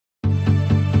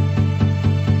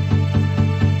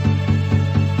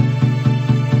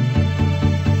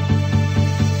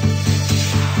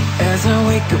As I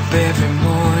wake up every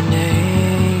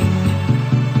morning,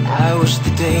 I wish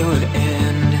the day would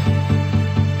end,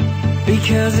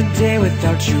 because a day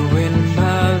without you in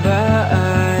my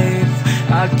life,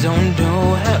 I don't know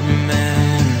how to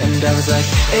mend. And I was like,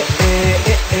 eh,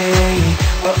 eh, eh, eh,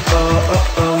 oh, oh,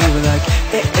 oh, oh. You were like,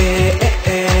 eh, eh, eh,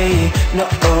 eh, no,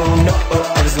 oh, no, oh.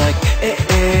 I was like, eh,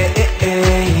 eh, eh,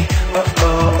 eh, oh,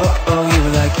 oh, oh, oh. You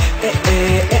were like, eh,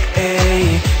 eh, eh,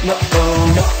 eh, no,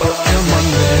 oh, no, oh. Come on,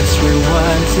 let's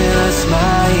rewind till I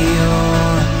smile.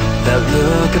 That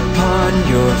look upon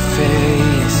your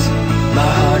face, my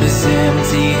heart is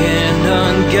empty and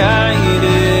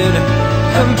unguided.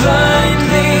 I'm blind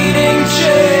leading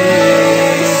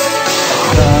chase.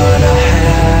 Thought I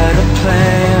had a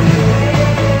plan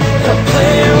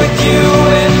with you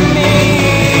and me.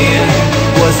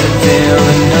 Was a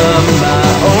villain of my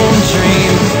own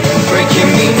dream,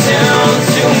 breaking me down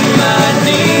to my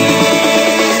knees.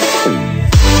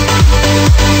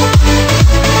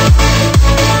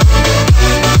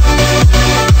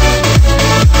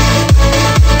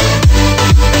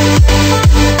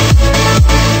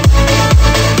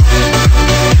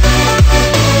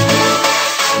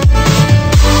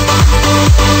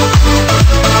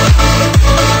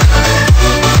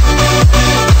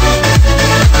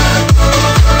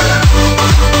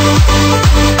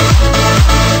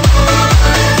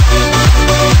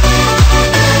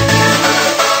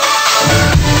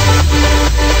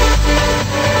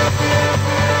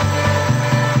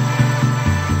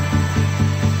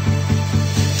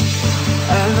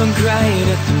 Right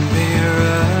at the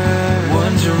mirror,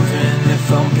 wondering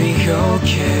if I'll be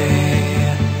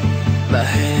okay. My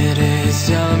head is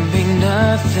telling me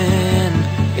nothing,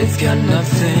 it's got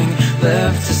nothing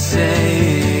left to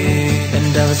say.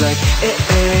 And I was like, eh,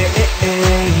 eh, eh,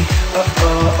 eh, oh,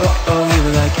 oh, oh, oh. You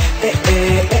were like, eh,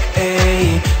 eh, eh,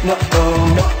 eh, no,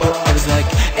 oh, no, oh. I was like,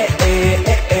 eh, eh,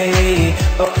 eh, eh,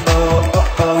 oh, oh,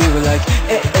 oh, oh. You were like,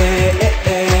 eh, eh, eh,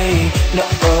 eh, no,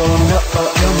 oh, no, oh.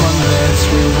 Come on, let's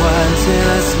rewind till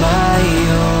I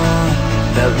smile.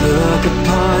 That look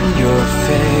upon your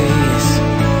face,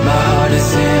 my heart is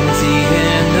empty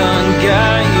and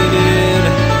unguided.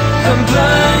 I'm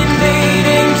blind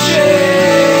leading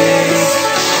chase.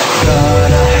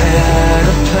 Thought I had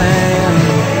a plan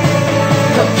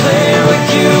with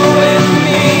you and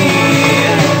me.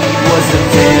 Was a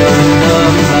villain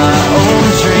of my own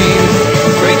dream,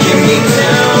 breaking me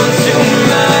down to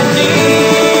my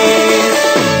knees.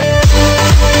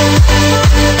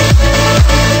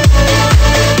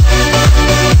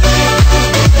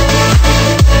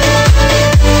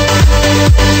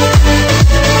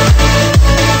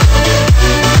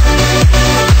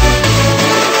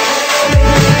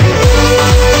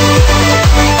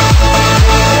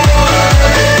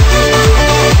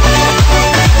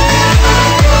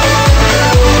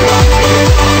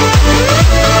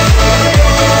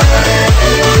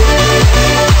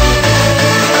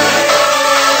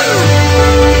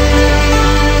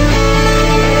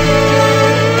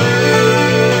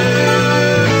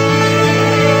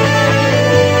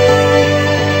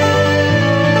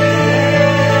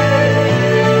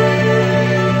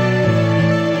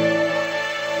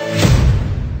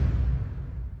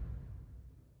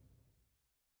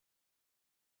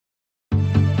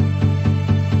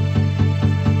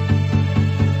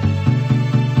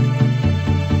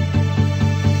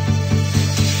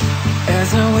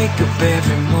 As I wake up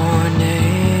every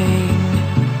morning,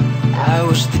 I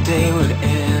wish the day would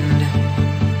end,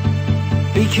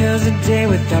 because a day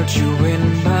without you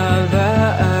in my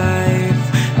life,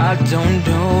 I don't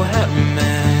know how to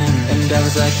mend. And I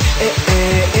was like, eh,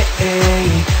 eh, eh,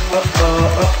 eh, oh,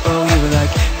 oh, oh, oh. You were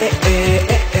like, eh,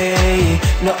 eh, eh, eh,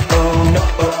 no, oh, no,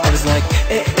 oh. I was like,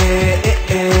 eh, eh, eh,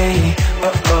 eh,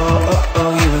 oh, oh, oh, oh.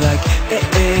 You were like, eh,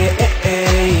 eh, eh,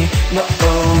 eh, no,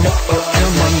 oh, no, oh.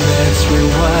 Come on, let's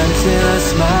rewind till I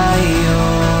smile.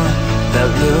 That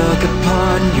look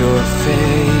upon your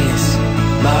face,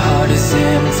 my heart is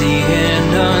empty and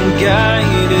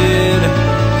unguided.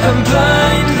 I'm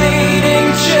blind leading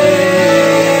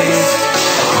chase.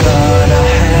 Thought I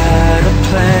had a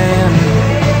plan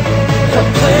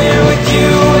with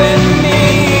you and me.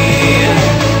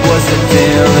 Was a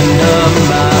villain of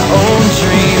my own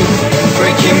dream,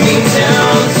 breaking me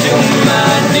down to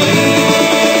my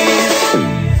knees.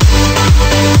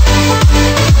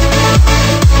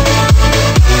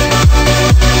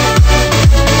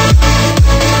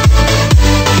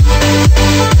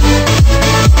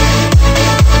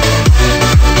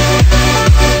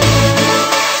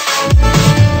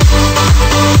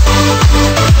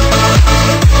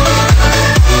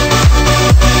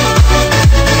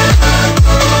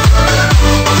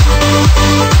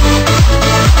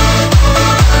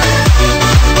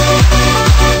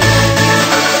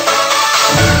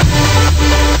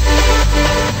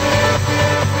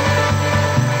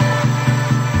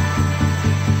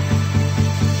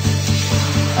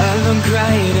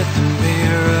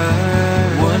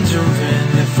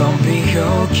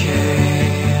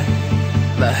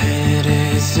 My head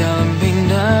is telling me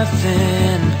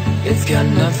nothing. It's got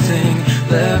nothing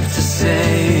left to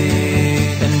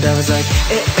say. And I was like,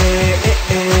 eh, eh,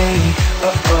 eh, eh.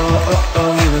 Oh, oh, oh,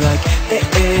 oh. You were like, eh,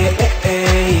 eh, eh,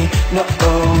 eh. No,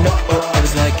 oh, no, oh. I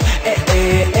was like, eh,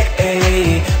 eh, eh,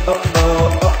 eh. Oh,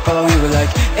 oh, oh, oh. You were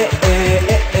like, eh,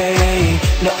 eh, eh, eh.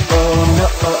 No, oh, no,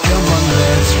 oh. Come on,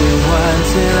 let's rewind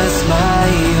till I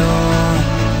smile.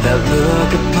 That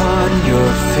look upon your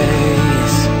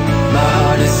face. My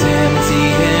heart is empty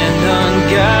and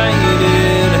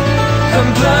unguided.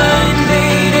 Compelety.